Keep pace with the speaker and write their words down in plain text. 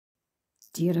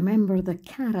Do you remember the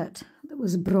carrot that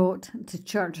was brought to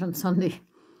church on Sunday?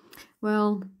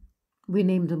 Well, we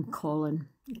named him Colin.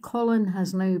 Colin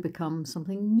has now become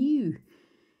something new.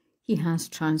 He has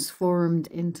transformed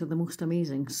into the most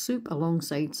amazing soup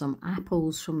alongside some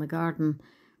apples from the garden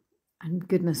and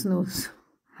goodness knows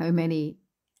how many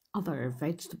other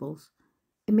vegetables.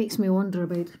 It makes me wonder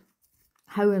about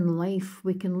how in life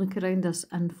we can look around us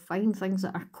and find things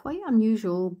that are quite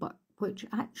unusual but which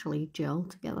actually gel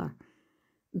together.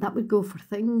 That would go for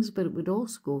things, but it would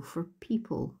also go for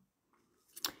people.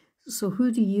 So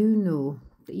who do you know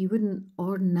that you wouldn't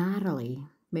ordinarily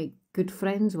make good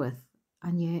friends with,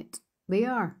 and yet they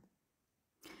are?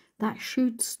 That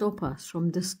should stop us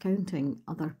from discounting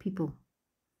other people.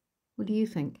 What do you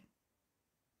think?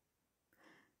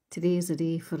 Today is a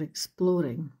day for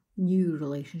exploring new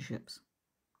relationships.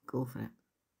 Go for it.